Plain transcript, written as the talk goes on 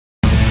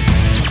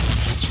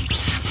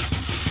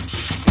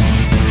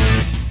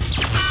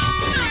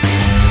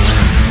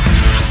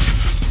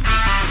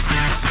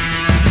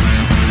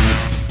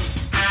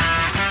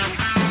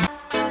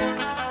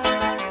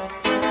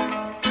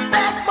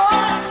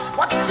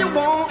you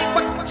want,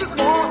 what you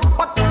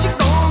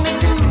gonna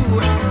do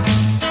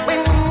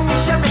when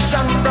Sherry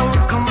John Brown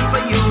come for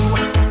you?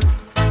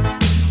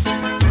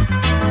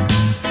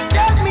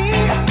 Tell me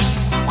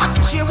what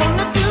you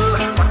wanna do,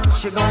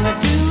 what you gonna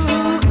do?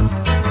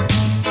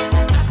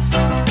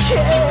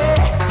 Yeah,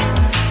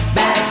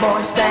 bad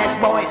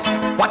boys,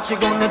 what you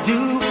gonna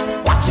do?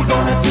 What you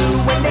gonna do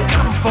when they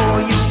come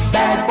for you?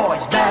 Bad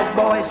boys,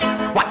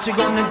 what you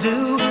gonna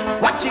do?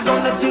 What you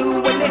gonna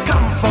do when they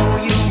come for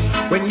you?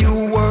 When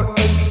you were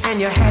 8 and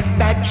you had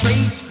bad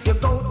traits, you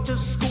go to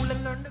school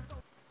and learn to go.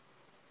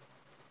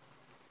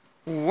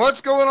 What's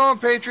going on,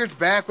 Patriots?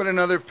 Back with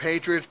another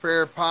Patriots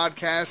Prayer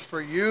podcast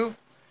for you.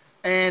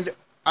 And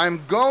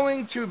I'm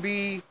going to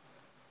be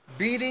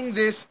beating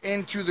this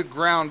into the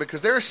ground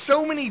because there are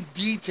so many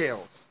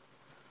details,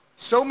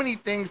 so many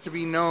things to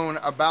be known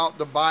about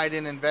the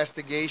Biden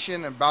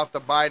investigation, about the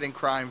Biden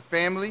crime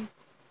family.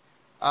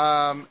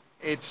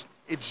 It's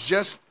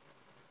just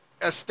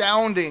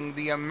astounding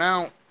the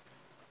amount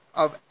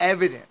of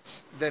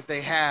evidence that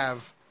they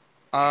have,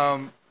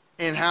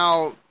 and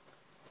how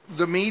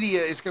the media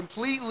is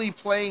completely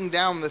playing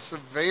down the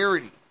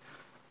severity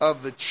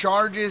of the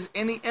charges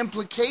and the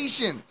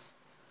implications.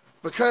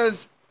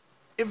 Because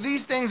if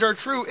these things are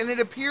true, and it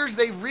appears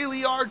they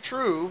really are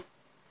true,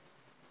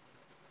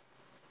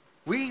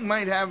 we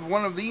might have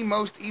one of the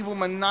most evil,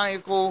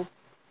 maniacal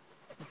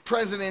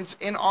presidents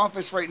in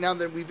office right now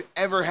that we've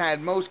ever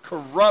had. Most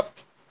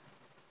corrupt,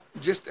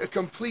 just a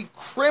complete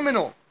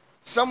criminal.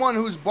 Someone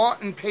who's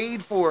bought and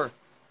paid for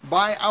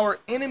by our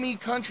enemy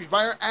countries,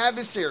 by our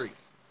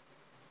adversaries.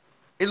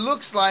 It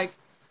looks like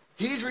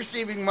he's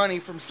receiving money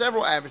from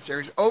several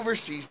adversaries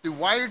overseas through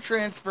wire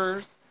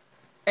transfers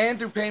and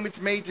through payments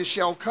made to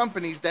shell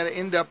companies that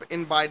end up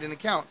in Biden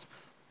accounts.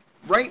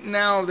 Right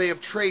now, they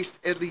have traced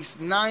at least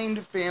 9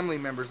 family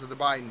members of the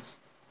Bidens.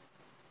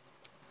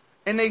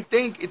 And they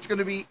think it's going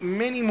to be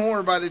many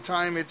more by the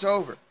time it's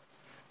over.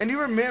 And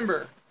you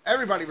remember,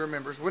 everybody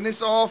remembers, when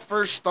this all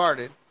first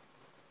started,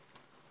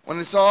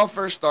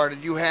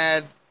 you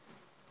had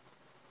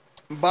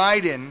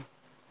Biden,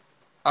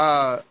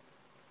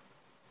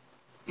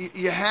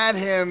 you had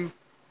him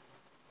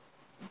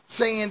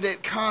saying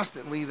that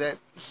constantly that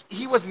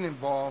he wasn't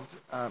involved,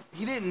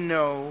 he didn't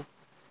know.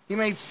 He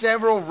made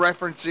several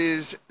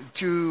references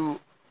to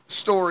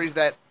stories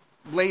that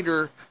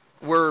later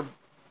were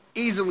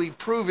easily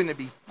proven to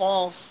be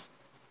false.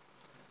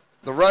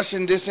 The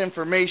Russian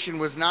disinformation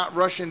was not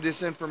Russian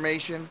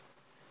disinformation.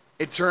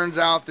 It turns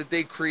out that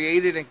they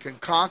created and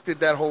concocted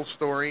that whole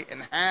story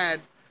and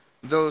had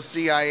those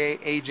CIA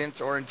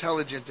agents, or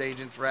intelligence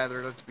agents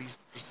rather, let's be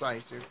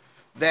precise here,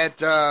 that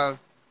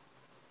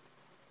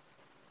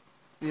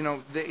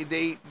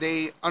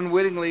they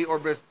unwittingly,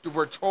 or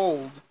were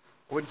told,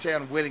 I wouldn't say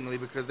unwittingly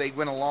because they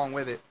went along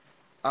with it,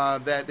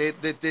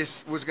 that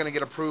this was going to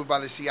get approved by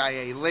the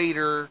CIA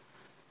later,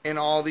 and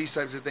all these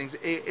types of things.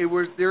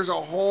 There's a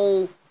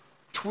whole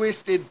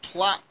twisted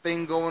plot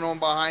thing going on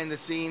behind the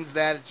scenes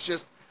that it's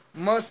just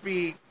must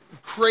be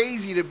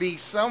crazy to be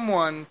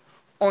someone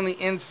on the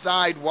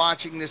inside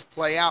watching this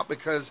play out,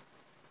 because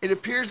it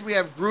appears we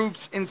have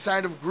groups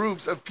inside of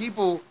groups of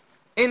people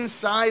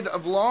inside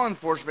of law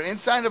enforcement,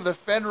 inside of the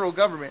federal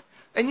government.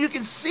 And you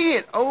can see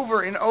it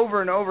over and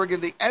over and over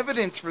again. The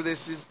evidence for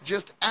this is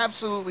just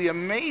absolutely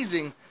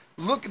amazing.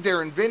 Look,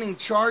 they're inventing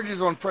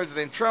charges on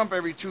President Trump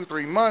every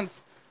 2-3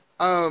 months.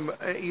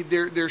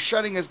 They're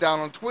shutting us down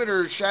on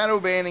Twitter, shadow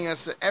banning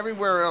us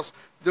everywhere else.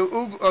 The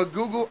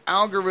Google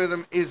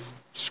algorithm is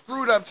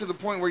screwed up to the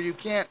point where you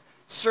can't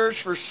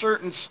search for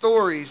certain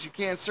stories. You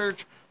can't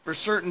search for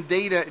certain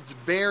data. It's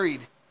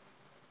buried.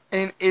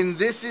 And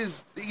this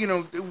is,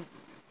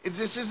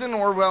 this is an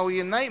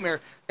Orwellian nightmare,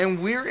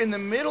 and we're in the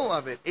middle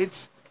of it.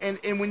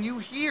 And when you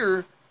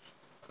hear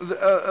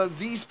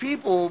these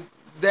people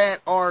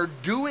that are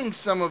doing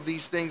some of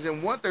these things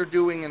and what they're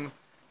doing and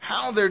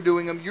how they're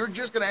doing them, you're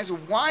just going to ask,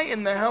 why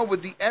in the hell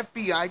would the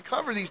FBI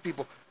cover these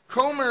people?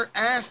 Comer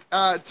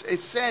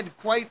said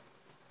quite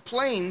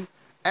plain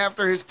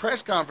after his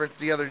press conference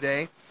the other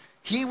day,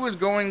 he was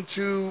going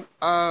to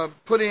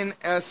put in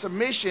a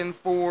submission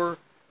for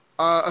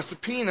a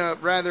subpoena,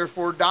 rather,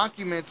 for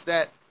documents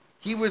that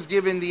he was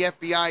giving the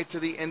FBI to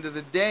the end of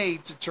the day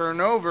to turn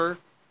over,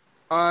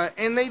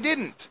 and they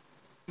didn't.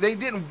 They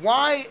didn't.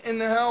 Why in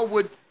the hell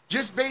would,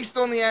 just based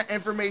on the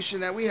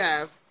information that we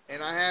have,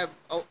 and I have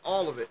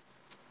all of it,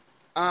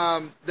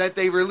 that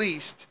they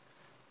released,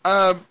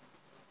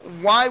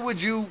 why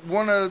would you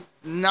want to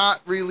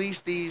not release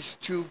these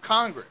to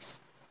Congress?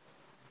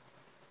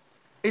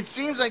 It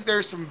seems like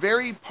there's some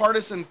very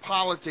partisan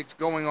politics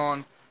going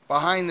on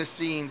behind the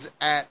scenes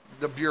at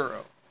the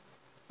Bureau,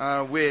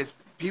 with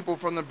people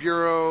from the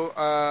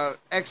Bureau,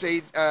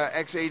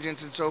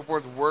 ex-agents and so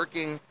forth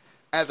working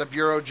at the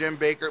Bureau. Jim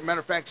Baker.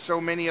 Matter of fact,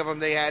 so many of them,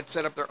 they had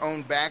set up their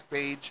own back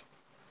page.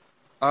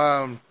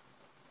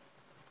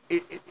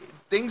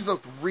 Things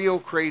look real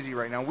crazy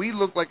right now. We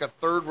look like a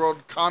third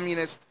world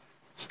communist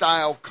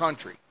style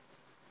country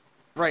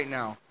right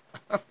now.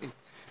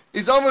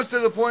 It's almost to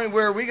the point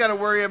where we got to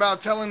worry about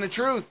telling the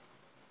truth.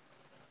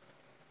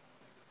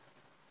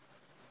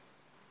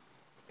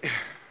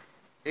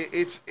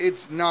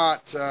 it's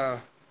not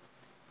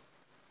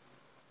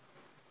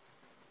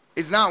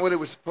what it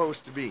was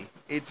supposed to be.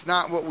 It's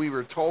not what we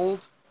were told.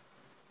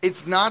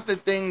 It's not the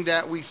thing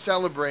that we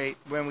celebrate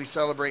when we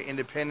celebrate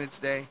Independence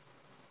Day.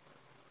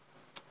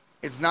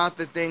 It's not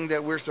the thing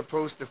that we're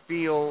supposed to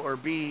feel or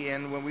be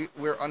in when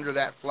we're under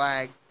that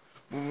flag,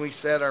 when we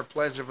said our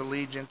Pledge of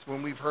Allegiance,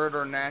 when we've heard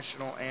our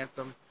national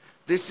anthem.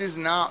 This is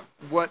not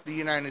what the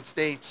United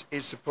States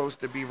is supposed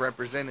to be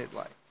represented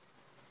like.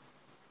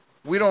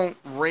 We don't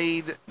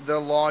raid the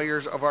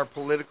lawyers of our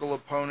political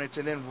opponents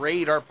and then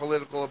raid our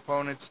political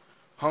opponents'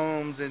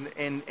 homes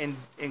and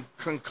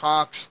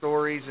concoct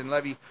stories and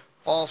levy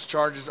false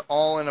charges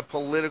all in a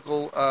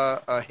political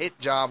hit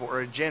job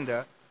or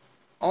agenda.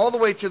 All the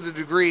way to the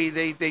degree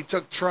they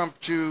took Trump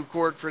to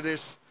court for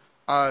this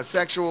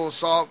sexual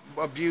assault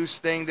abuse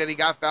thing that he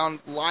got found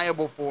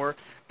liable for.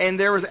 And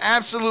there was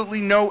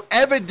absolutely no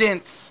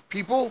evidence,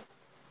 people.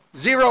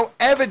 Zero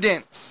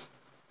evidence.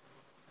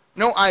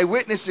 No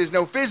eyewitnesses,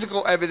 no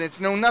physical evidence,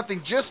 no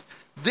nothing. Just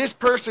this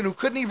person who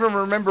couldn't even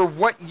remember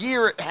what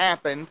year it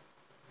happened.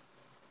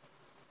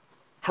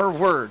 Her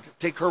word.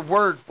 Take her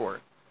word for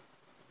it.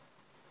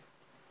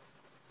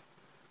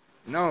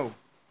 No.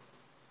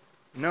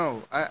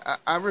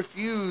 I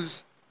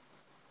refuse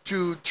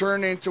to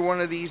turn into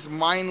one of these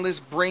mindless,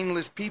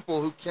 brainless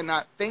people who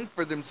cannot think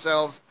for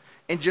themselves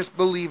and just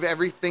believe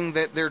everything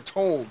that they're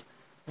told.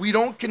 We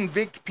don't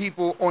convict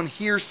people on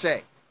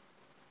hearsay.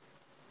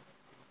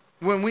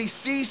 When we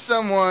see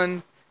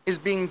someone is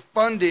being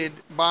funded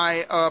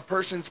by a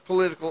person's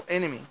political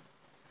enemy,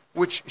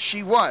 which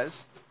she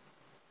was,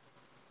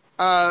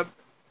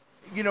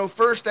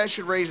 first that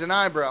should raise an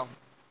eyebrow.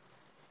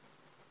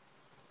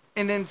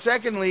 And then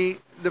secondly,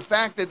 the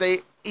fact that they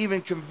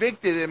even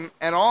convicted him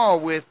at all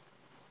with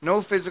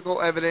no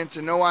physical evidence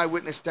and no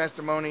eyewitness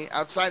testimony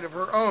outside of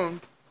her own.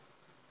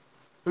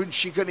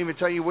 She couldn't even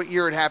tell you what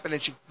year it happened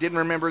and she didn't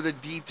remember the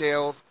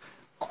details.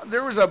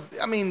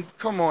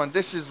 Come on,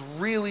 this is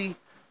really,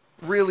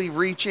 really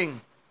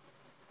reaching.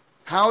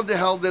 How the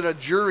hell did a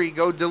jury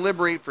go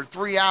deliberate for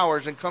 3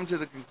 hours and come to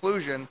the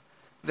conclusion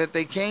that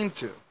they came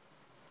to?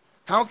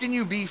 How can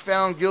you be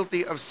found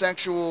guilty of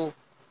sexual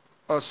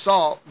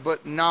assault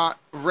but not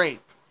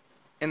rape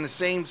in the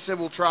same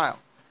civil trial?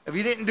 If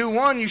you didn't do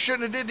one, you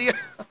shouldn't have did the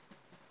other.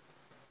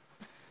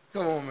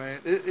 Come on, man.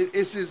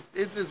 This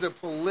is a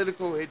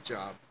political hit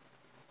job.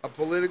 A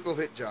political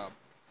hit job.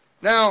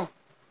 Now,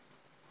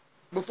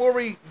 before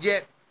we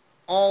get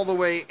all the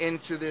way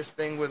into this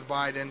thing with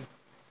Biden,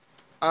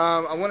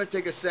 I want to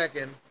take a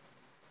second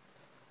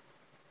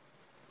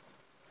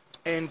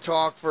and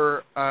talk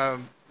for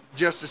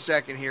just a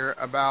second here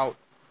about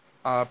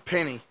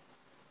Penny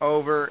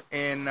over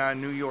in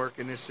New York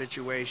in this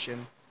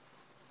situation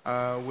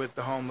with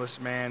the homeless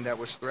man that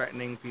was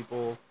threatening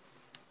people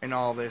and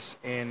all this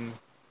in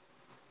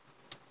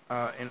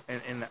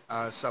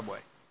Subway.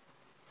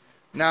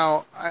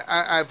 Now,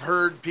 I've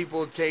heard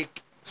people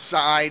take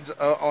sides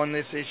on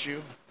this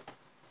issue.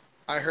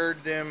 I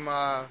heard them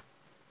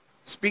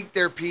speak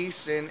their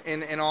piece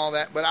and all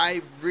that, but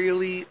I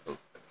really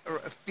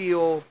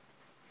feel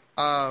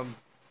that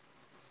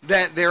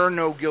there are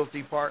no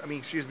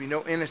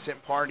no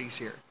innocent parties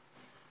here.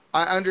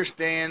 I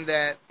understand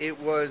that it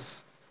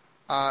was,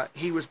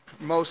 he was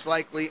most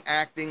likely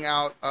acting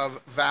out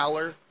of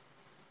valor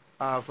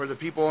for the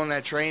people on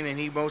that train, and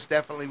he most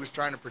definitely was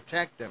trying to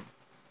protect them.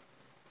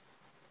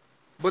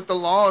 But the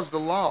law is the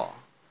law.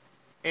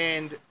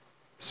 And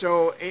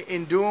so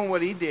in doing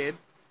what he did,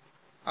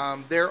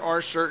 there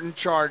are certain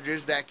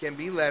charges that can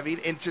be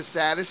levied, and to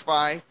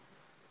satisfy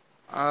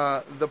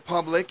the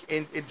public,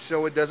 and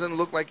so it doesn't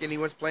look like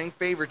anyone's playing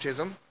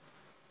favoritism,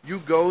 you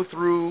go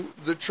through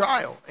the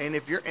trial. And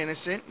if you're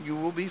innocent, you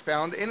will be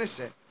found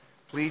innocent.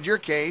 Plead your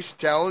case,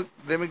 tell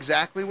them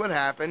exactly what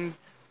happened,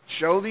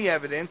 show the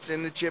evidence,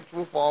 and the chips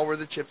will fall where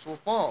the chips will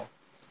fall.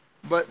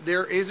 But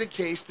there is a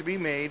case to be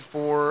made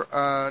for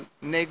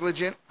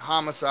negligent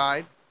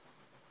homicide.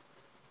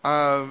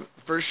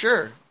 For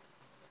sure.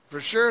 For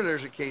sure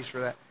there's a case for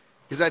that.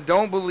 Because I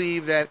don't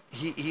believe that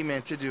he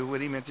meant to do what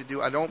he meant to do.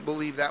 I don't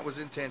believe that was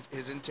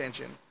his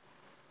intention.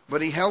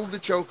 But he held the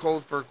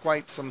chokehold for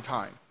quite some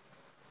time.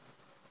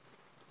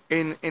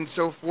 And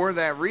so for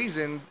that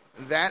reason,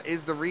 that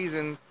is the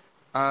reason,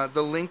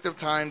 the length of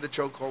time the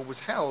chokehold was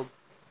held.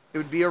 It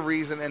would be a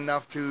reason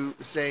enough to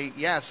say,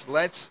 yes,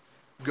 let's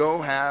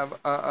go have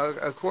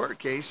a court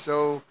case.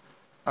 So,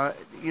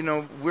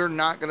 we're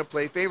not going to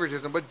play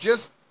favoritism. But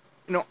just,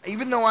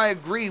 even though I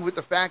agree with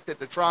the fact that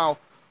the trial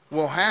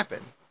will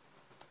happen,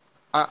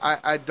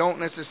 I don't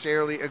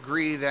necessarily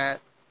agree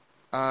that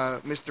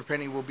Mr.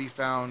 Penny will be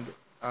found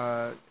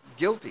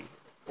guilty,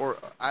 or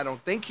I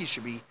don't think he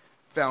should be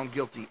found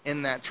guilty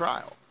in that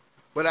trial.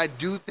 But I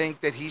do think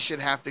that he should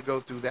have to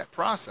go through that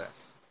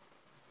process.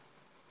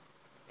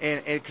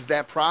 And because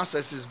that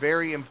process is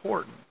very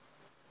important.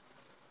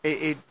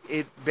 It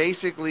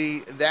basically,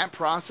 that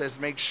process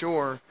makes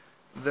sure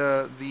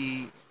the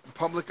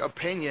public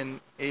opinion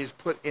is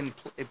put in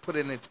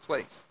its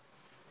place.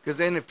 Because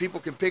then if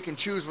people can pick and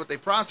choose what they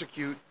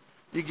prosecute,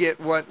 you get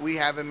what we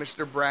have in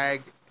Mr.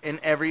 Bragg in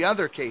every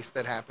other case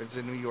that happens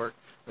in New York,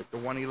 like the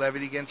one he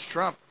levied against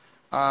Trump.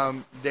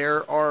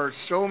 There are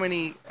so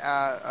many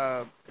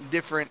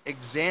different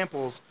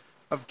examples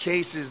of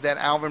cases that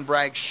Alvin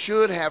Bragg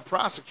should have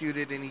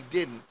prosecuted and he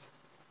didn't.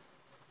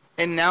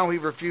 And now he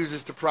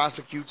refuses to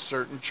prosecute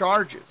certain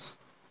charges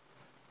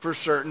for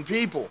certain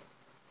people.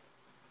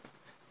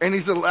 And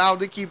he's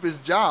allowed to keep his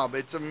job.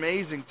 It's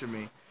amazing to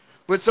me.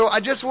 But so I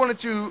just wanted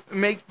to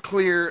make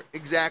clear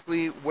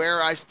exactly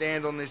where I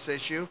stand on this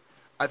issue.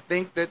 I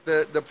think that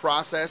the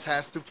process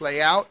has to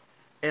play out.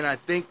 And I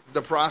think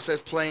the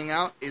process playing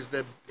out is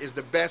the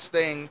best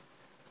thing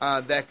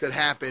that could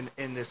happen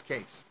in this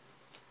case.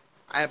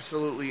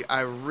 Absolutely,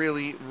 I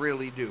really,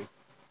 really do.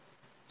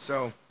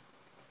 So,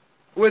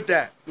 with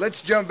that,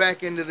 let's jump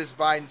back into this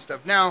Biden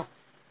stuff. Now,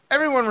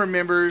 everyone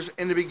remembers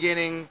in the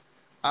beginning,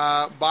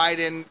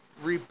 Biden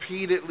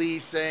repeatedly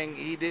saying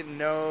he didn't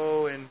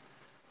know and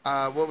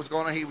what was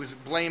going on. He was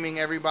blaming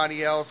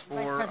everybody else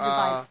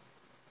for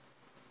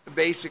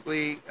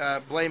basically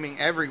blaming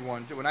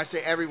everyone. When I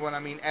say everyone, I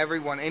mean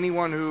everyone.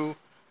 Anyone who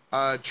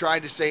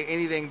tried to say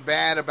anything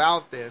bad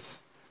about this,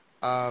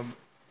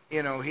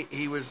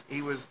 he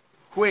was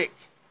quick,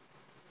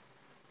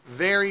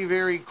 very,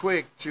 very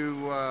quick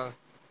to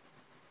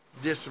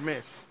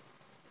dismiss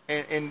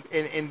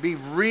and be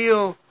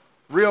real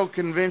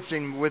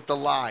convincing with the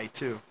lie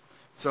too.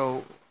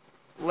 So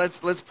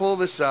let's pull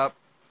this up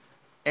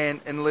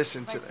and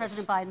listen to this. Vice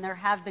President Biden, there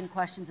have been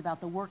questions about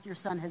the work your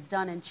son has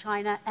done in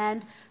China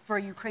and for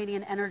a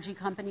Ukrainian energy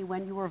company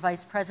when you were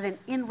vice president.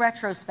 In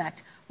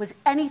retrospect, was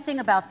anything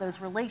about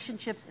those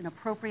relationships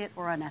inappropriate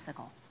or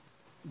unethical?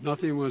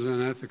 Nothing was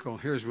unethical.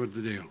 Here's what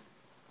the deal.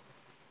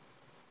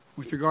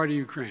 With regard to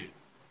Ukraine,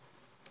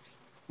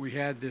 we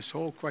had this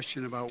whole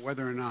question about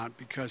whether or not,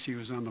 because he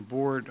was on the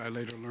board, I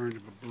later learned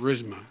of a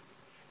Burisma,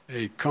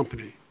 a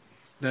company,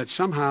 that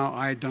somehow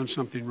I had done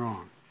something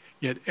wrong.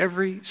 Yet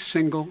every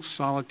single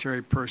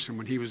solitary person,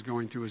 when he was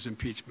going through his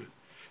impeachment,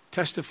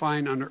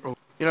 testifying under oath.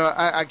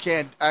 I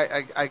can't,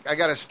 I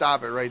got to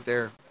stop it right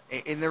there.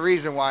 And the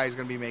reason why is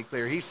going to be made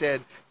clear. He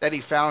said that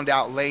he found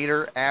out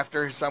later,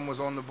 after his son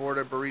was on the board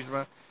of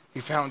Burisma. He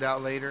found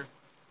out later.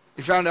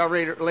 He found out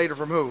later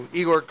from who?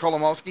 Igor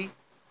Kolomoisky,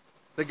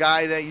 the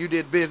guy that you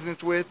did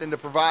business with in the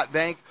Privat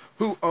Bank,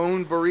 who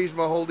owned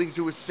Burisma Holdings,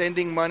 who was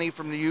sending money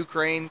from the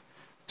Ukraine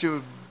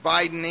to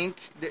Biden Inc.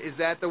 Is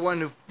that the one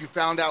who you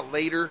found out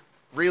later,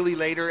 really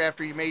later,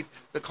 after you made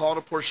the call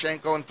to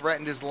Poroshenko and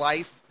threatened his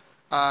life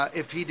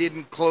if he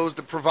didn't close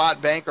the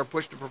Privat Bank or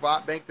push the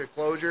Privat Bank to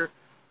closure?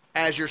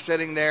 As you're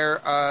sitting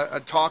there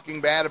talking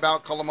bad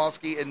about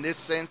Kolomoisky in this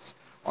sense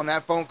on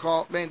that phone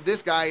call, man,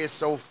 this guy is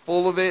so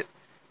full of it.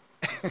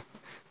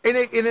 And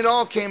it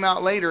all came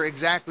out later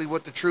exactly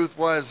what the truth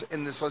was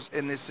in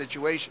this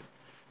situation.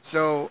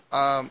 So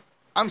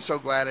I'm so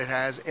glad it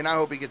has, and I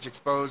hope he gets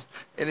exposed.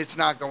 And it's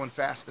not going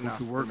fast enough.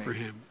 To work for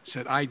him,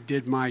 said I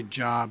did my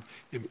job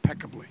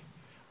impeccably.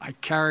 I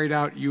carried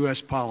out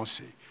U.S.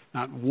 policy.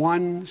 Not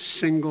one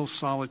single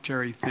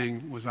solitary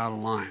thing was out of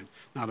line.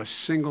 Not a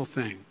single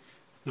thing.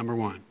 Number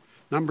one.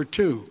 Number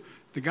two,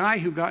 the guy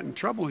who got in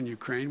trouble in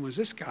Ukraine was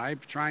this guy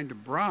trying to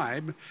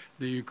bribe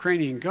the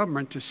Ukrainian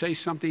government to say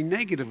something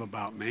negative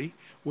about me,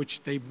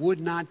 which they would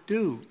not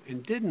do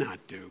and did not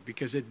do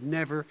because it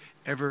never,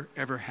 ever,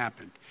 ever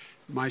happened.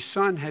 My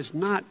son has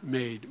not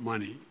made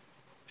money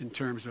in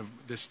terms of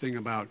this thing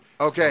about...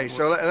 Okay,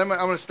 so I'm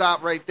going to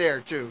stop right there,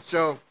 too.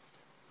 So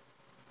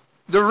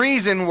the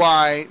reason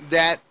why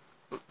that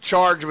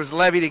charge was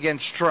levied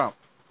against Trump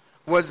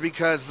was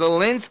because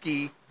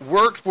Zelensky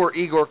worked for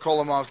Igor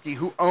Kolomoisky,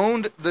 who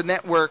owned the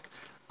network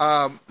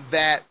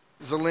that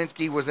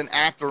Zelensky was an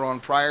actor on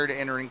prior to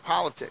entering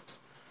politics.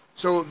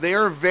 So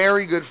they're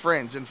very good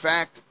friends. In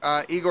fact,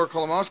 Igor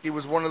Kolomoisky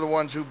was one of the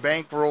ones who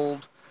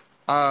bankrolled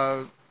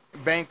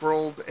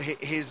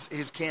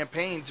his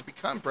campaign to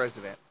become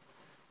president,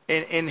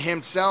 and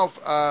himself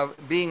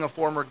being a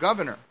former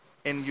governor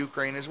in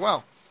Ukraine as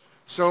well.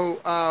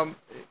 So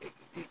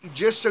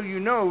just so you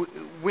know,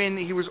 when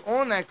he was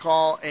on that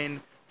call and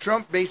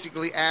Trump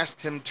basically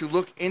asked him to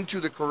look into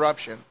the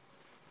corruption,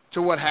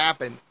 to what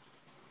happened,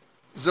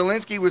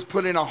 Zelensky was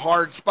put in a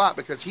hard spot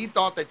because he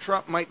thought that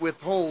Trump might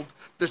withhold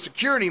the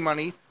security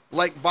money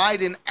like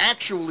Biden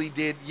actually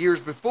did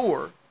years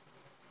before.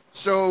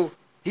 So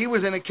he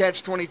was in a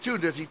catch-22.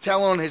 Does he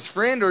tell on his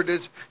friend, or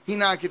does he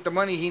not get the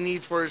money he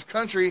needs for his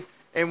country?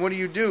 And what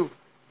do?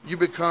 You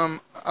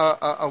become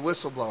a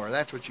whistleblower.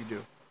 That's what you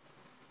do.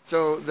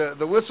 So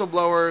the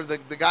whistleblower,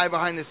 the guy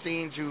behind the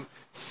scenes who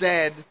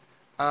said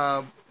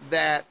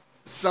that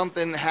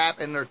something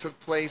happened or took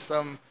place,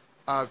 some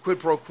quid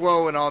pro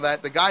quo and all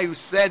that, the guy who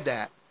said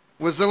that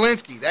was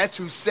Zelensky. That's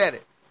who said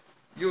it.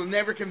 You'll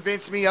never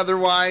convince me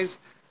otherwise.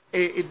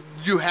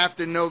 You have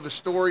to know the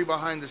story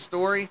behind the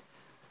story.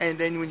 And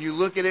then when you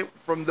look at it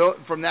from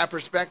that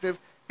perspective,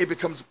 it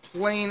becomes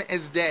plain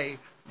as day.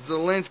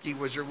 Zelensky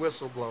was your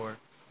whistleblower.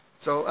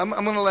 So I'm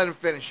going to let him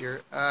finish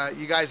here.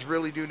 You guys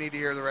really do need to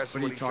hear the rest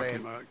of what he's saying.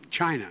 About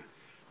China.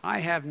 I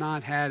have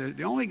not had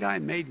the only guy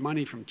made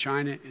money from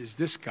China is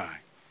this guy.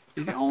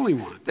 He's the only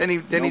one. Then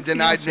he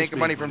denied making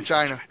money from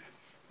China.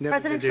 Never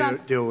President to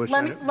Trump, deal with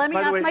let me China. let me By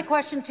the ask way, my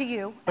question to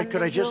you. But and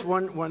could then I just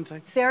you'll- one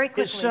thing? Very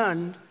quickly. His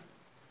son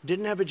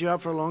didn't have a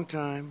job for a long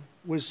time,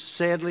 was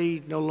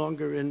sadly no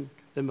longer in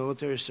the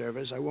military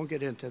service. I won't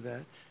get into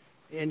that.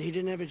 And he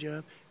didn't have a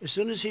job. As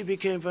soon as he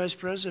became vice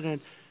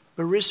president,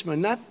 Burisma,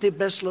 not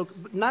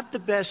the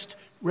best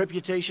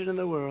reputation in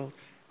the world.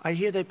 I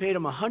hear they paid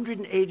him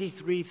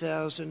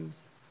 $183,000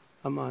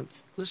 a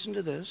month. Listen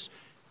to this.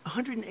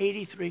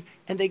 183,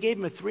 and they gave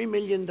him a $3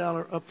 million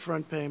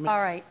upfront payment. All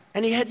right.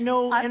 And he had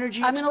no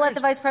energy. I'm going to let the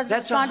Vice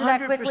President That's respond to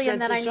that quickly,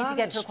 and 100% then I need to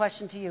get to a dishonest.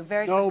 question to you.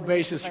 Very No quickly,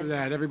 basis Mr. for Vice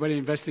that. Everybody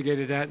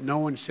investigated that. No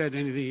one said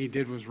anything he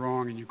did was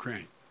wrong in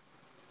Ukraine.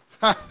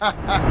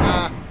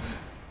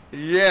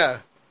 Yeah,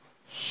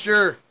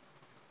 sure.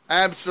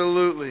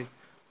 Absolutely.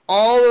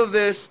 All of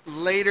this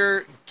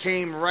later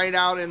came right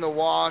out in the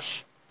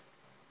wash,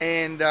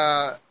 and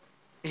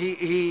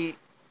he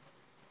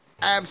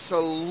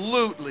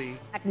absolutely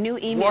New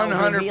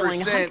emails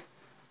revealing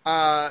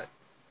 100%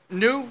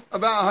 knew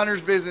about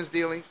Hunter's business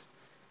dealings.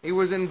 He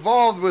was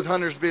involved with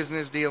Hunter's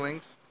business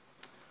dealings.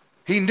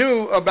 He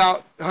knew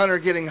about Hunter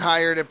getting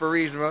hired at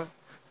Burisma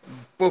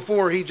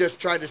before he just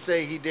tried to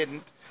say he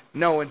didn't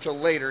know until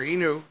later. He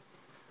knew.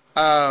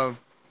 Not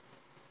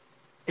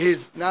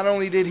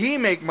only did he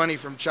make money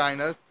from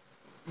China,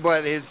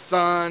 but his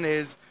son,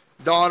 his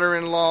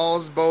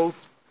daughter-in-laws,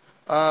 both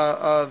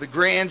the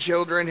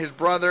grandchildren, his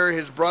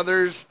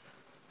brother's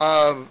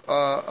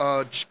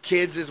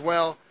kids as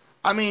well.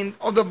 I mean,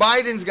 the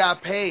Bidens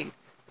got paid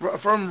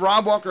from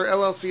Rob Walker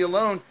LLC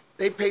alone.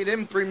 They paid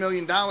him $3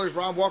 million.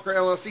 Rob Walker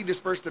LLC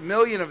dispersed $1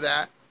 million of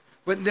that.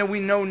 But then we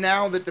know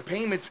now that the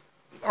payments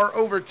are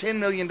over $10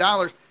 million,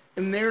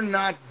 and they're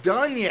not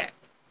done yet.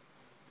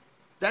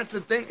 That's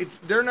the thing.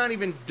 They're not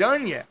even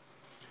done yet.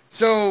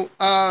 So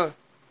the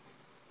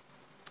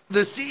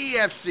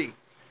CEFC.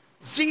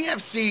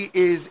 CEFC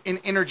is an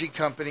energy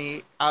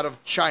company out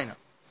of China.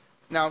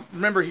 Now,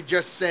 remember, he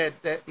just said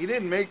that he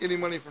didn't make any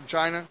money from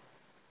China.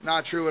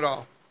 Not true at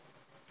all.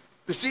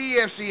 The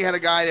CEFC had a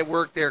guy that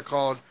worked there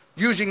called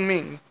Yu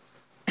Jingming,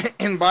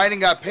 and Biden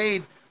got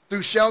paid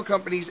through shell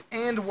companies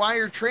and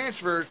wire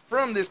transfers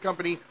from this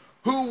company,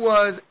 who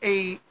was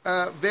a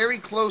very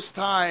close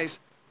ties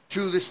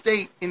to the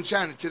state in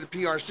China, to the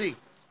PRC.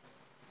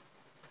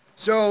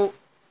 So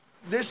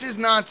this is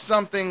not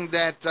something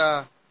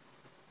that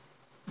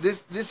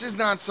this is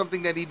not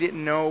something that he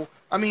didn't know.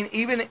 I mean,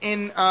 even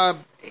in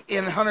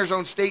Hunter's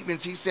own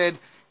statements, he said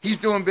he's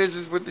doing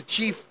business with the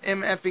chief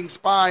MFing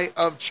spy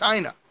of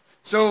China.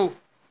 So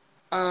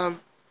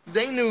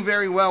they knew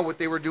very well what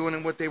they were doing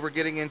and what they were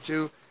getting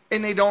into,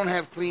 and they don't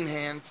have clean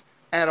hands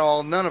at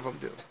all. None of them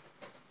do.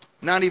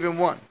 Not even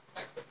one.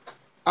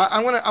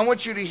 I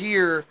want you to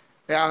hear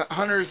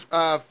Hunter's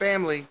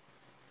family.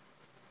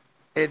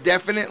 It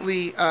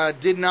definitely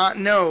did not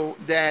know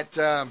that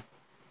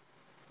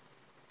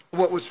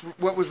what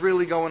was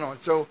really going on.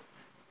 So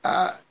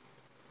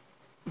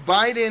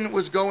Biden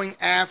was going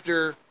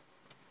after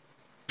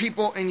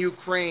people in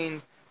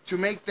Ukraine to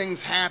make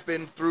things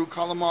happen through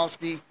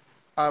Kolomoisky,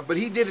 but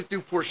he did it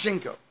through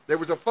Poroshenko. There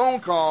was a phone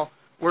call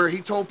where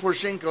he told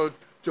Poroshenko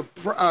to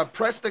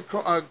press the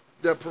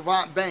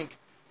Privat Bank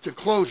to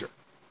closure.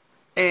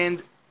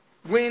 And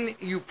when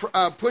you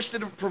push the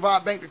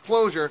Privat Bank to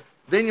closure,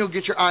 then you'll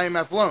get your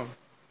IMF loan.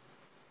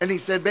 And he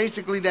said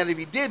basically that if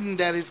he didn't,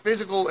 that his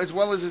physical as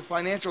well as his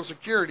financial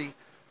security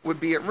would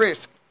be at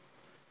risk.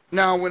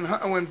 Now, when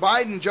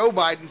Joe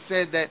Biden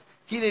said that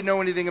he didn't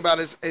know anything about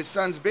his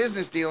son's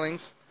business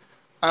dealings,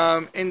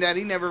 and that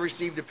he never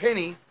received a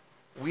penny,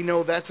 we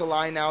know that's a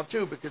lie now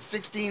too, because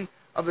 16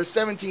 of the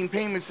 17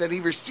 payments that he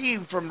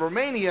received from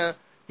Romania,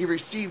 he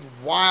received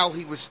while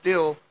he was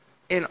still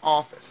in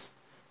office.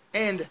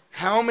 And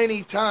how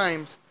many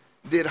times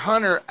did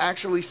Hunter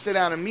actually sit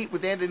down and meet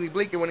with Antony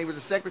Blinken when he was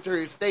the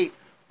Secretary of State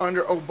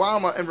under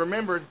Obama? And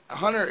remember,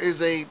 Hunter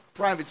is a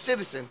private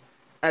citizen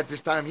at this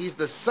time. He's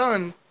the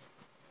son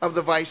of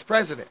the vice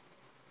president.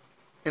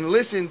 And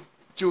listen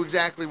to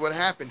exactly what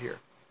happened here.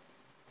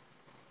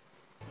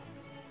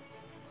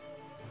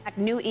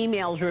 New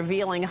emails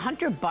revealing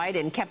Hunter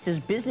Biden kept his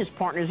business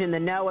partners in the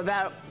know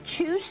about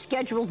 2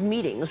 scheduled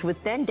meetings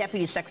with then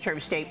Deputy Secretary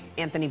of State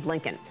Antony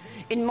Blinken.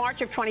 In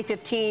March of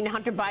 2015,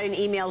 Hunter Biden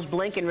emails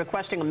Blinken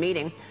requesting a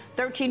meeting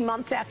 13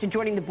 months after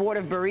joining the board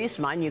of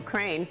Burisma in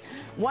Ukraine.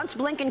 Once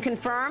Blinken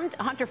confirmed,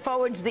 Hunter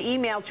forwards the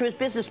email to his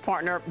business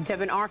partner,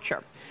 Devon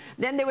Archer.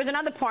 Then there was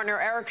another partner,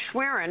 Eric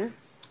Schwerin,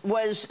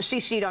 was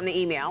CC'd on the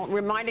email,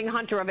 reminding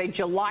Hunter of a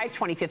July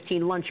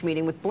 2015 lunch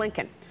meeting with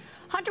Blinken.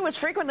 Hunter was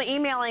frequently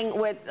emailing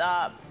with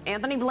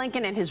Antony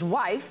Blinken and his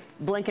wife.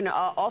 Blinken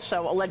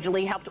also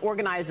allegedly helped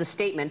organize a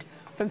statement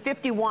from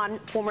 51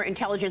 former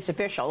intelligence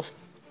officials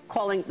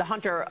calling the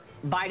Hunter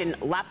Biden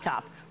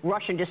laptop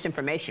Russian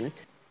disinformation.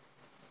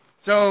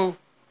 So,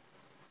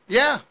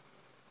 yeah,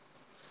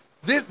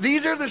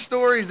 these are the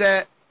stories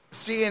that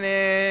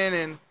CNN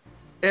and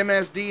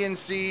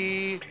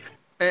MSDNC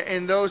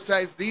and those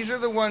types, these are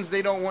the ones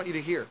they don't want you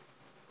to hear.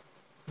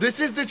 This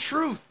is the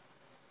truth.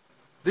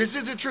 This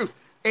is the truth.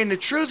 And the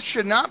truth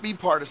should not be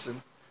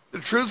partisan. The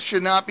truth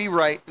should not be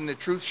right, and the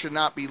truth should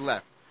not be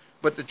left.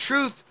 But the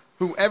truth,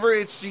 whoever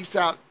it seeks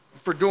out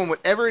for doing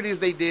whatever it is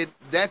they did,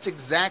 that's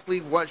exactly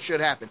what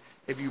should happen.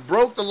 If you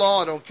broke the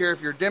law, I don't care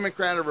if you're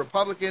Democrat or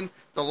Republican,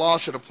 the law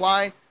should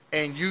apply,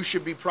 and you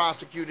should be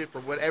prosecuted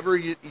for whatever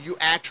you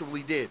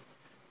actually did.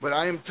 But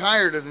I am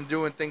tired of them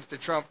doing things to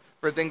Trump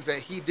for things that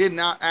he did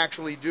not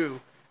actually do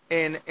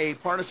in a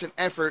partisan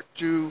effort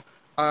to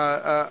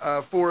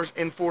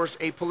enforce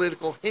a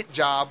political hit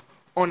job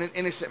on an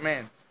innocent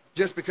man,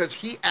 just because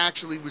he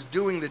actually was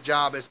doing the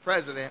job as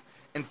president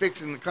and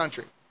fixing the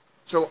country.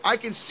 So I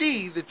can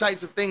see the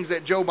types of things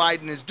that Joe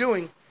Biden is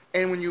doing,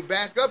 and when you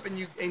back up and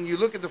you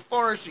look at the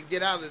forest, you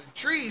get out of the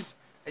trees,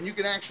 and you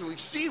can actually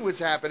see what's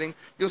happening,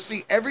 you'll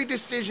see every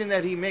decision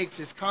that he makes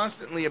is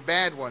constantly a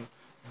bad one.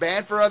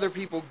 Bad for other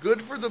people,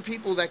 good for the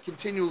people that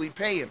continually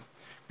pay him,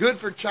 good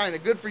for China,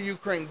 good for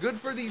Ukraine, good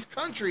for these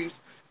countries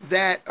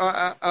that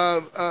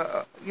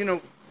that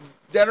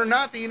are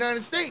not the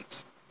United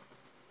States.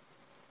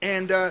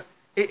 And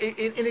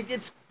it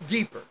gets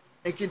deeper.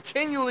 It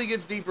continually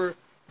gets deeper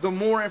the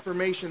more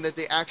information that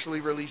they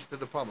actually release to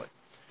the public.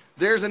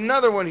 There's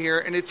another one here,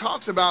 and it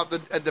talks about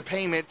the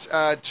payments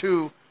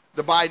to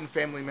the Biden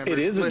family members. It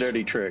is a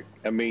dirty trick.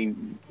 I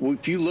mean,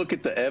 if you look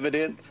at the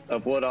evidence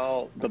of what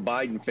all the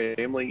Biden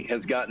family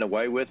has gotten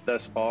away with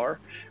thus far,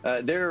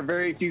 there are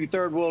very few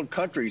third world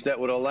countries that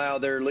would allow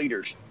their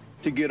leaders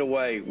to get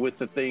away with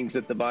the things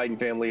that the Biden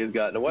family has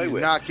gotten away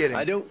with. Not kidding.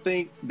 I don't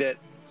think that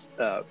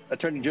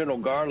Attorney General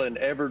Garland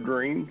ever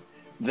dreamed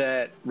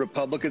that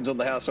Republicans on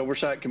the House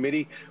Oversight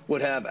Committee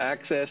would have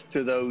access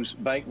to those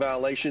bank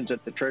violations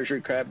at the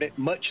Treasury Cabinet,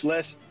 much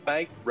less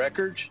bank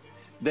records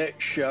that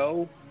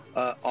show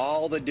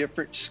all the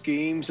different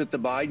schemes that the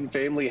Biden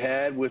family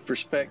had with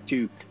respect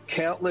to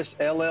countless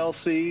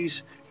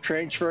LLCs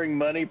transferring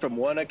money from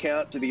one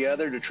account to the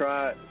other to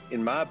try,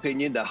 in my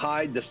opinion, to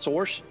hide the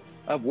source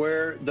of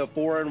where the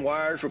foreign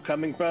wires were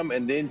coming from,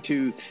 and then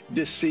to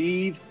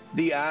deceive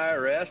the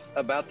IRS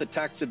about the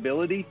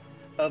taxability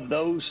of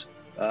those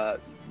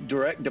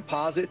direct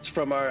deposits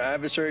from our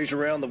adversaries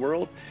around the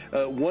world.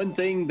 One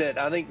thing that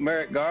I think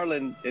Merrick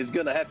Garland is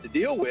going to have to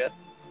deal with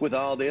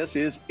all this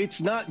is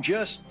it's not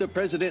just the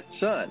president's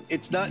son.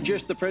 It's not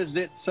just the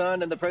president's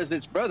son and the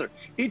president's brother.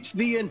 It's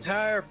the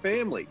entire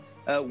family.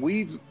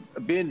 We've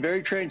been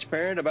very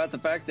transparent about the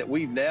fact that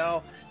we've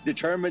now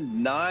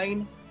determined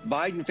 9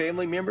 Biden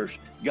family members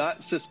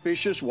got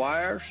suspicious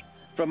wires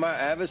from our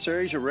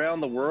adversaries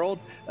around the world.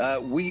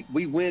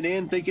 We went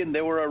in thinking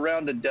there were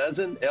around a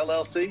dozen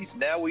LLCs.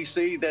 Now we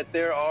see that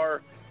there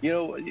are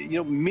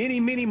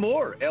many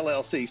more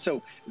LLCs.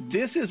 So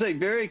this is a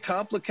very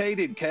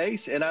complicated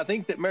case, and I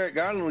think that Merrick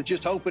Garland was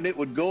just hoping it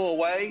would go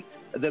away.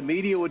 The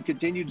media would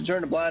continue to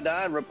turn a blind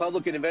eye, and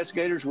Republican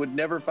investigators would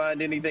never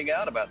find anything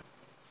out about it.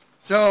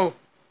 So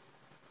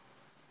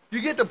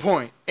you get the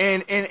point.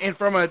 And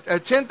from a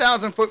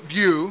 10,000-foot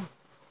view,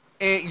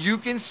 you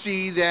can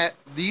see that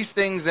these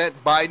things that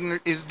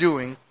Biden is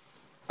doing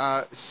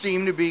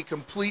seem to be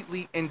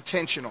completely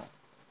intentional.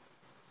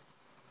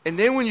 And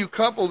then when you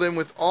couple them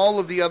with all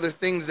of the other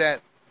things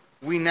that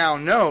we now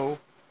know,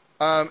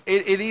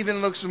 it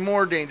even looks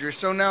more dangerous.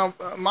 So now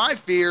my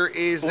fear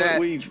is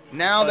that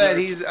now that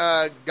he's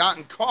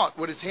gotten caught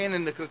with his hand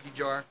in the cookie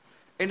jar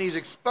and he's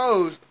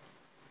exposed,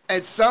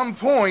 at some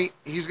point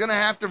he's going to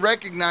have to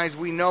recognize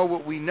we know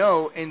what we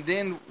know. And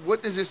then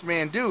what does this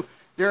man do?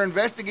 They're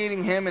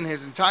investigating him and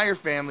his entire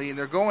family, and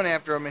they're going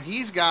after him, and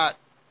he's got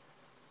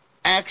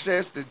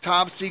access to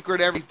top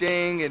secret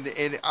everything.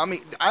 And I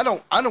mean, I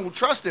don't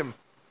trust him.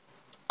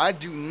 I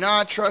do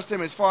not trust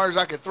him. As far as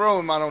I could throw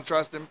him, I don't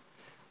trust him.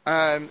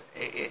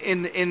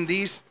 In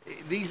these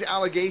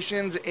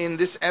allegations, in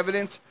this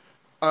evidence,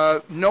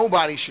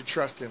 nobody should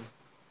trust him.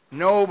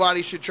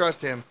 Nobody should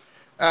trust him.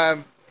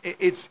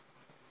 It's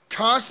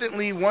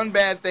constantly one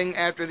bad thing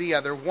after the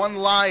other, one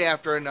lie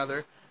after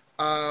another,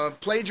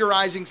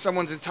 plagiarizing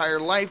someone's entire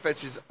life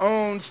as his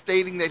own,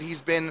 stating that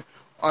he's been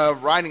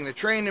riding the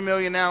train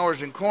 1,000,000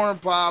 hours in corn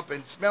pop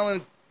and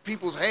smelling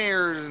people's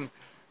hairs, and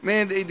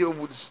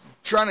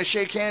trying to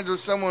shake hands with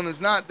someone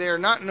who's not there,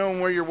 not knowing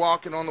where you're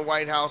walking on the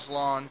White House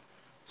lawn,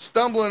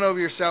 stumbling over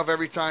yourself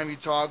every time you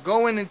talk,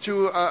 going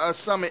into a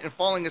summit and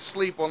falling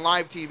asleep on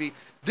live TV.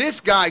 This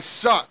guy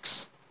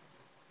sucks.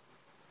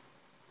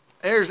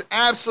 There's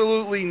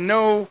absolutely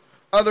no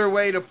other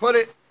way to put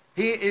it.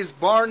 He is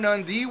bar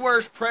none the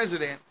worst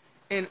president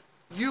in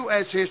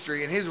U.S.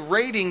 history, and his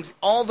ratings,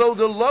 although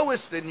the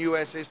lowest in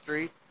U.S.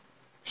 history,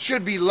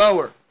 should be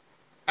lower.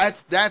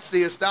 That's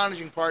the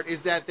astonishing part,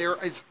 is that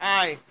they're as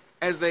high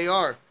as they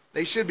are.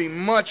 They should be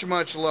much,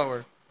 much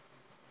lower.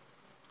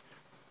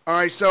 All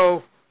right,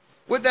 so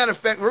with that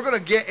effect, we're going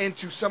to get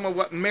into some of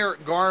what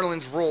Merrick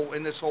Garland's role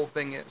in this whole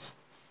thing is.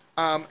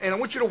 And I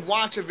want you to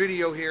watch a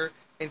video here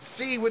and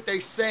see what they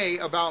say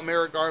about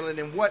Merrick Garland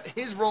and what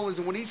his role is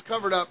and what he's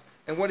covered up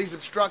and what he's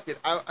obstructed.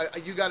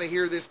 You got to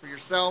hear this for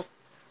yourself.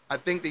 I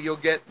think that you'll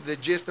get the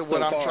gist of what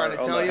so I'm far trying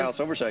to on tell the you. House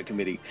Oversight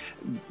Committee.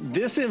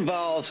 This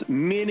involves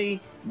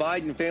many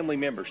Biden family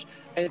members.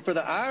 And for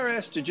the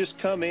IRS to just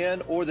come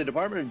in, or the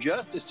Department of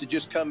Justice to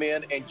just come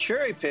in and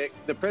cherry pick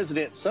the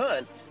president's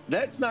son,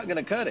 that's not going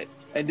to cut it.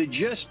 And to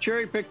just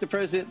cherry pick the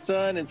president's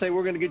son and say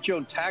we're going to get you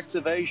on tax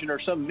evasion or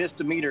some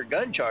misdemeanor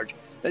gun charge,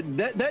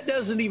 that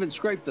doesn't even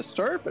scrape the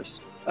surface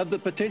of the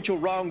potential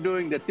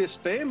wrongdoing that this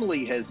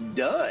family has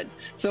done.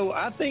 So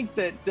I think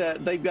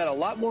that they've got a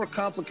lot more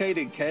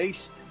complicated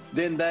case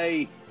than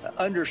they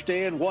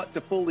understand what to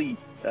fully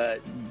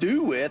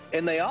do with.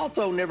 And they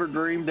also never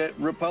dreamed that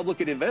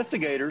Republican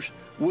investigators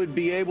would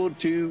be able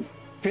to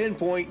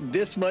pinpoint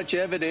this much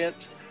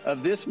evidence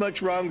of this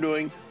much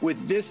wrongdoing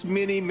with this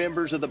many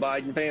members of the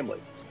Biden family.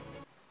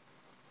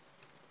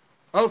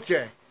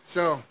 Okay,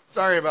 so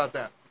sorry about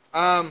that.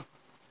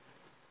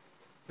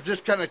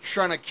 Just kind of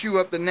trying to queue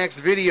up the next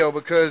video,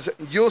 because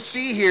you'll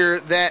see here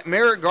that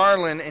Merrick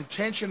Garland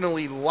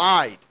intentionally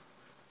lied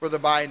for the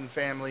Biden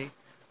family.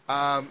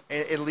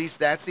 At least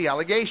that's the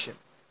allegation.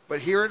 But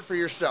hear it for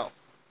yourself.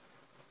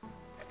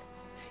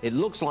 It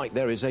looks like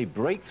there is a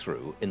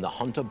breakthrough in the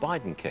Hunter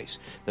Biden case.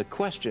 The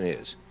question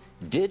is,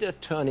 did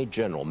Attorney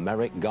General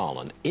Merrick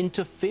Garland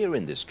interfere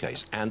in this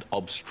case and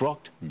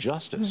obstruct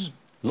justice?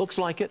 Looks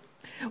like it.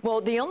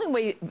 Well, the only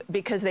way,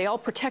 because they all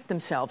protect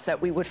themselves,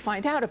 that we would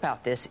find out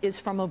about this is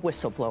from a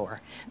whistleblower.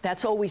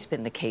 That's always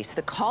been the case.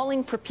 The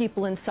calling for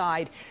people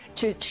inside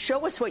to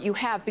show us what you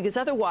have, because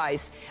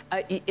otherwise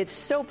it's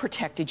so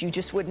protected you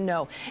just wouldn't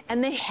know.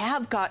 And they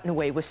have gotten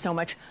away with so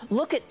much.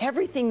 Look at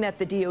everything that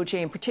the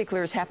DOJ in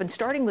particular has happened,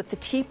 starting with the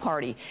Tea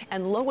Party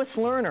and Lois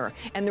Lerner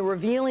and the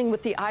revealing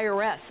with the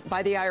IRS,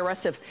 by the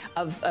IRS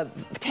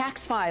of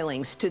tax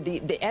filings to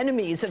the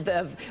enemies of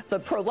the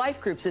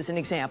pro-life groups, as an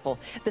example,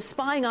 the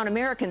spying on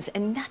Americans,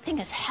 and nothing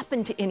has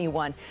happened to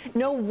anyone.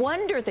 No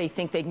wonder they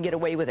think they can get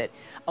away with it.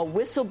 A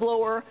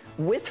whistleblower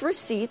with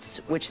receipts,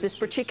 which this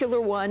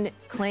particular one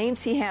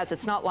claims he has.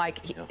 It's not like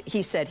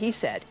he said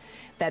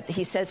that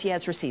he says he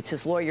has receipts.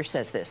 His lawyer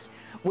says this,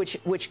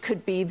 which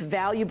could be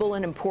valuable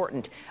and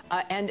important.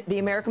 And the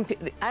American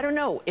people, I don't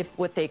know if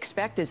what they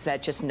expect is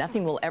that just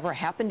nothing will ever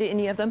happen to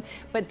any of them.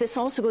 But this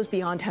also goes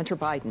beyond Hunter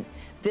Biden.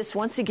 This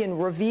once again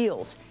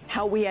reveals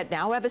how we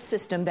now have a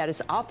system that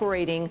is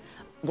operating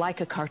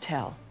like a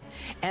cartel,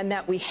 and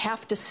that we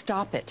have to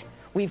stop it.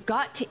 We've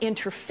got to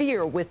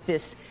interfere with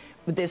this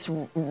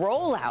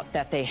rollout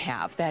that they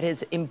have that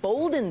has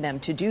emboldened them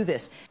to do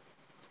this.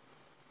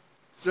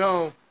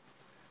 So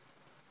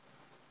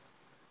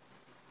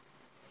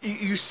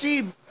you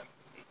see,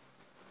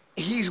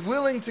 he's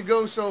willing to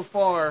go so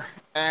far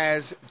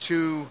as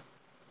to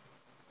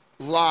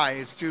lie,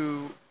 as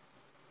to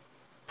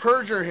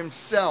perjure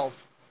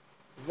himself.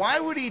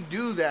 Why would he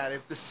do that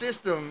if the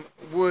system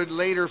would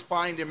later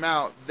find him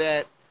out?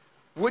 That,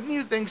 wouldn't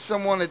you think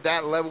someone at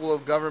that level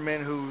of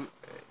government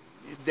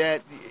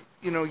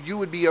you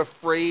would be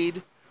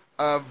afraid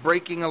of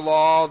breaking a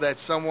law, that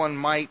someone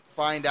might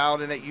find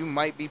out and that you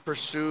might be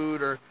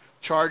pursued or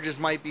charges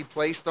might be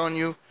placed on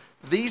you?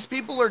 These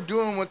people are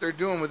doing what they're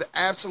doing with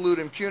absolute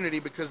impunity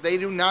because they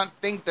do not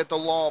think that the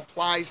law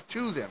applies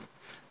to them.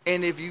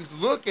 And if you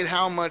look at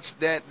how much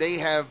that they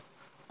have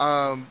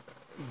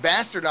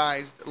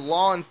bastardized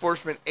law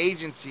enforcement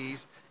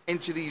agencies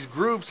into these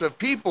groups of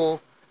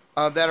people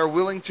that are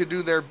willing to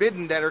do their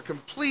bidding, that are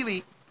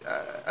completely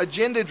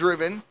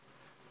agenda-driven,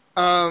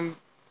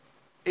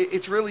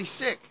 it's really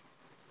sick.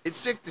 It's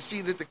sick to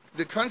see that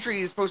the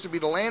country is supposed to be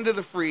the land of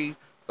the free,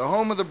 the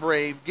home of the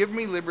brave, give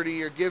me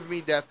liberty or give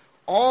me death.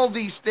 All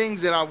these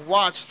things that I've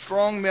watched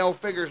strong male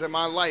figures in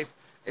my life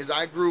as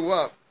I grew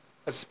up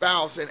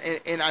espouse,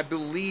 and I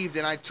believed,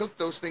 and I took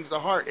those things to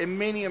heart, and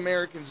many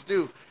Americans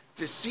do.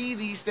 To see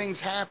these things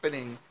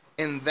happening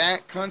in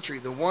that country,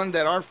 the one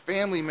that our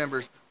family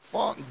members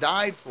fought and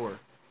died for,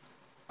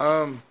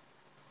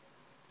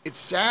 it's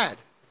sad.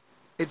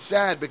 It's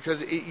sad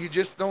because you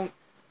just don't,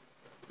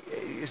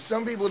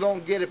 some people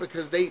don't get it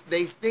because they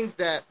think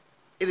that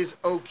it is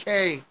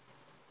okay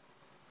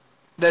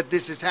that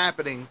this is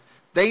happening.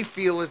 They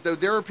feel as though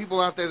there are people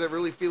out there that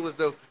really feel as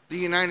though the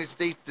United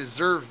States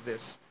deserves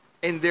this,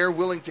 and they're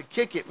willing to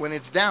kick it when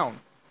it's down.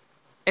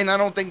 And I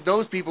don't think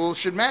those people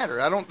should matter.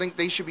 I don't think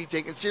they should be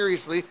taken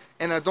seriously,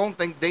 and I don't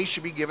think they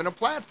should be given a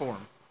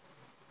platform.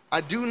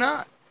 I do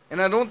not. And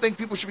I don't think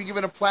people should be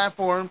given a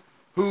platform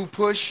who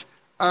push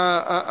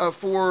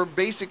for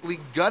basically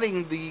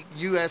gutting the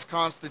U.S.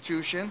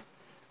 Constitution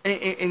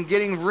and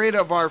getting rid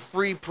of our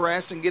free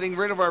press and getting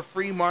rid of our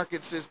free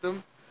market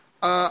system.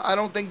 I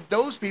don't think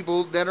those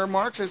people that are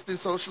Marxist and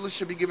socialists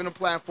should be given a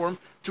platform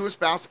to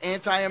espouse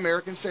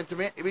anti-American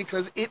sentiment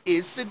because it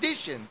is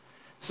sedition.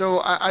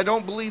 So I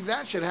don't believe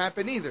that should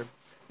happen either.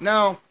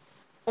 Now,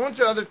 on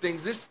to other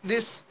things.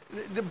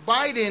 The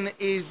Biden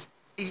is,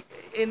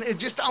 and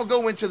just I'll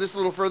go into this a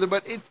little further,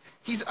 but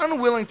he's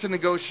unwilling to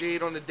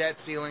negotiate on the debt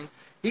ceiling.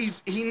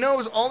 He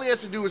knows all he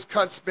has to do is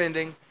cut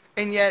spending,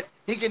 and yet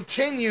he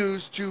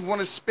continues to want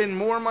to spend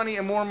more money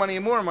and more money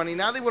and more money.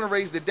 Now they want to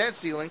raise the debt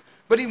ceiling,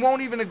 but he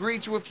won't even agree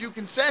to a few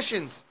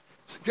concessions.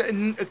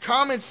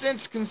 common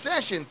sense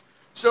concessions.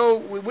 So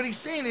what he's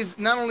saying is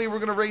not only we're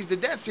going to raise the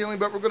debt ceiling,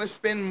 but we're going to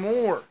spend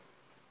more.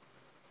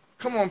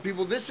 Come on,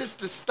 people. This is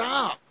the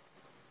stop.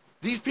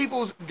 These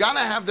people's got to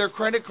have their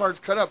credit cards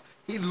cut up.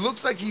 He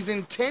looks like he's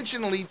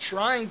intentionally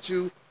trying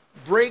to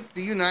break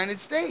the United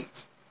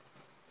States.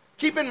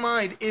 Keep in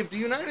mind, if the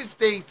United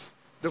States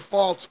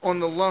defaults on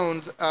the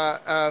loans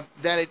that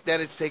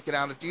it's taken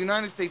out, if the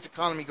United States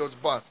economy goes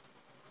bust,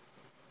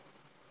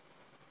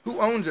 who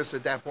owns us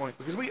at that point?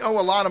 Because we owe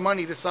a lot of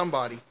money to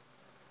somebody.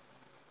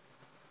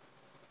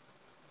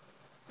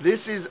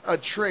 This is a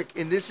trick,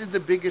 and this is the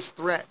biggest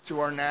threat to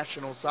our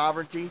national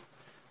sovereignty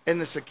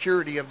and the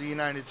security of the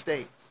United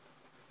States,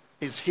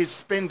 is his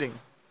spending.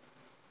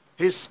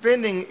 His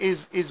spending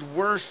is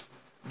worse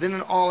than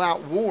an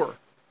all-out war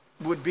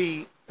would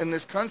be in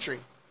this country.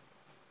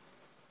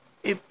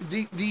 In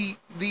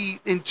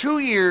 2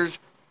 years,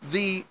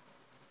 the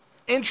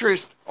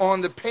interest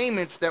on the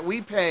payments that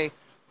we pay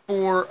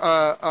for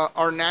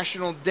our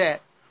national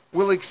debt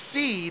will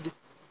exceed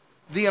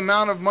the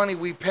amount of money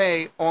we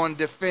pay on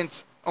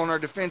our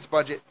defense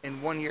budget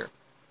in 1 year.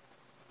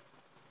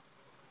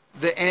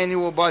 The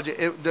annual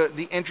budget,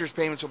 the interest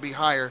payments will be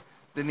higher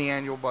than the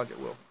annual budget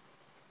will.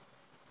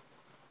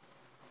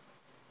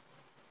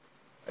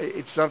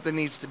 It's something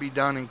needs to be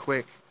done and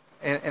quick,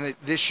 and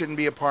this shouldn't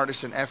be a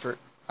partisan effort.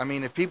 I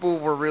mean, if people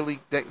were really,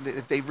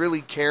 if they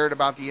really cared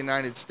about the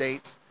United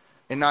States,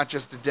 and not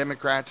just the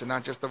Democrats and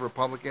not just the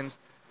Republicans,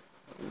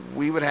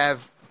 we would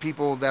have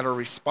people that are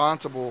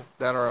responsible,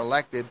 that are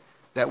elected,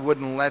 that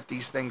wouldn't let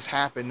these things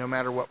happen no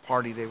matter what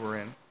party they were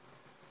in.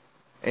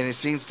 And it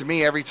seems to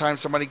me every time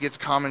somebody gets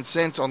common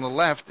sense on the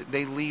left,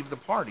 they leave the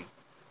party.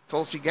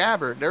 Tulsi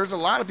Gabbard, there's a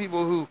lot of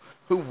people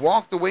who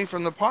walked away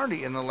from the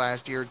party in the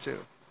last year or two.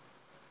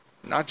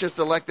 Not just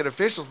elected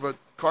officials, but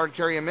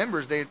card-carrying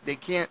members. They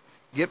can't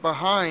get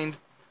behind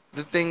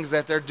the things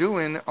that they're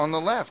doing on the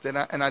left, and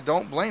I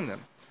don't blame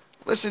them.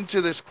 Listen to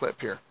this clip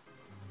here.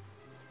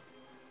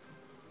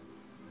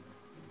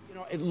 You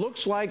know, it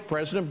looks like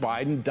President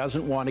Biden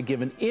doesn't want to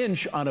give an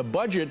inch on a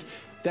budget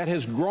that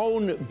has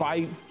grown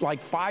by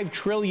like $5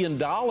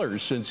 trillion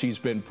since he's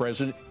been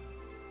president.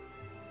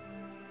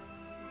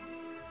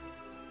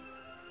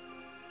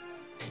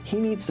 He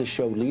needs to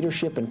show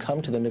leadership and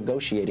come to the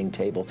negotiating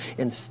table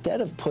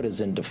instead of put us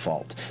in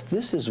default.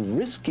 This is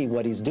risky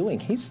what he's doing.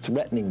 He's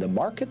threatening the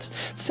markets.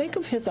 Think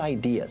of his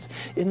ideas.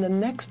 In the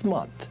next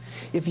month,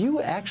 if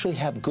you actually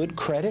have good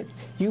credit,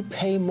 you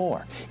pay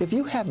more. If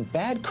you have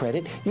bad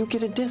credit, you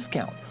get a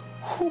discount.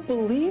 Who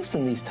believes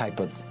in these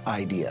type of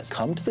ideas?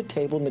 Come to the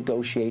table,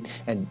 negotiate,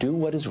 and do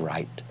what is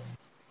right.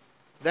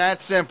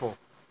 That's simple.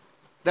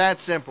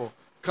 That's simple.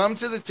 Come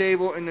to the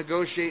table and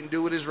negotiate and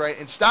do what is right,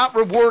 and stop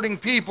rewarding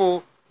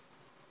people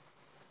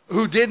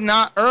who did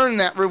not earn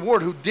that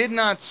reward, who did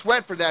not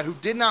sweat for that, who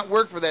did not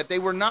work for that. They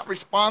were not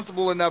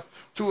responsible enough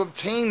to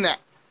obtain that.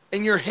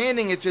 And you're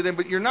handing it to them,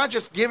 but you're not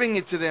just giving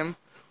it to them.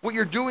 What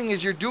you're doing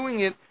is you're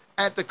doing it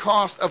at the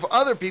cost of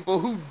other people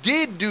who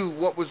did do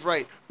what was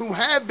right, who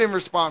have been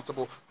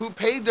responsible, who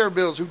paid their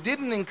bills, who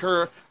didn't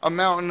incur a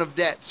mountain of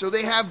debt. So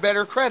they have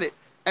better credit.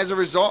 As a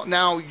result,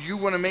 now you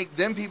want to make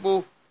them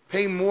people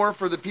pay more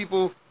for the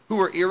people who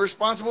are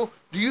irresponsible?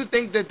 Do you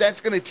think that that's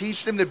going to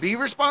teach them to be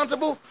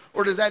responsible?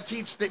 Or does that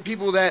teach the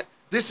people that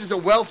this is a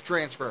wealth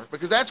transfer?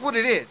 Because that's what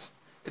it is.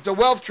 It's a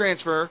wealth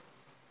transfer,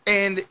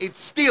 and it's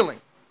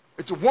stealing.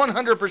 It's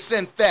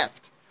 100%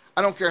 theft.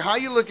 I don't care how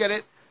you look at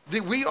it.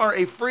 We are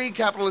a free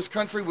capitalist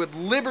country with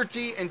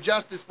liberty and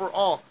justice for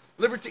all.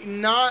 Liberty,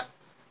 not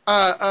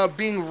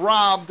being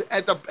robbed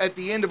at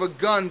the end of a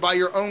gun by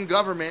your own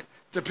government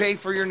to pay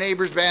for your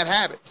neighbor's bad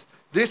habits.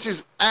 This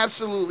is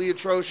absolutely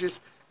atrocious,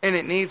 and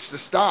it needs to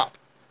stop.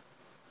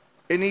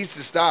 It needs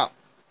to stop.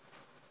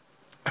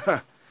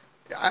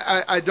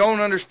 I don't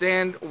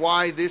understand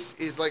why this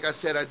is, like I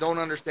said, I don't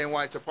understand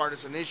why it's a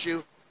partisan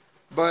issue,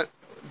 but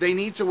they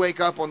need to wake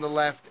up on the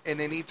left, and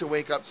they need to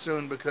wake up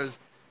soon, because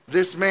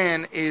this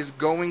man is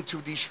going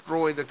to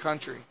destroy the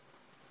country.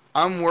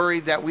 I'm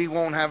worried that we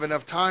won't have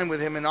enough time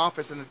with him in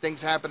office and the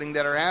things happening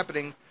that are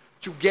happening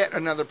to get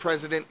another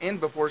president in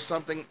before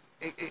something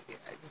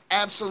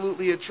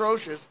absolutely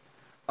atrocious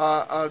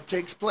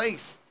takes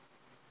place.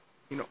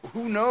 You know,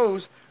 who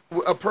knows,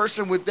 a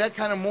person with that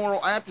kind of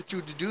moral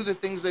aptitude to do the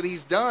things that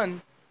he's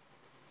done,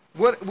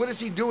 what is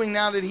he doing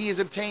now that he has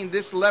obtained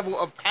this level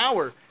of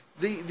power?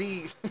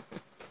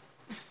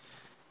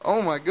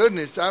 Oh my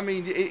goodness, I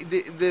mean,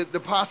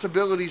 the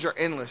possibilities are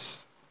endless.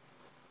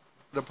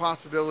 The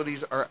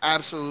possibilities are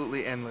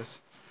absolutely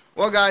endless.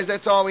 Well, guys,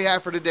 that's all we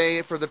have for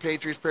today for the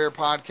Patriots Prayer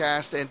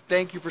podcast, and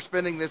thank you for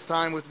spending this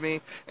time with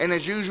me. And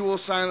as usual,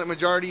 silent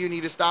majority, you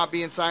need to stop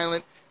being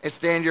silent and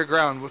stand your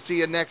ground. We'll see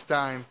you next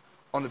time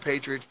on the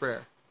Patriots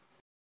Prayer.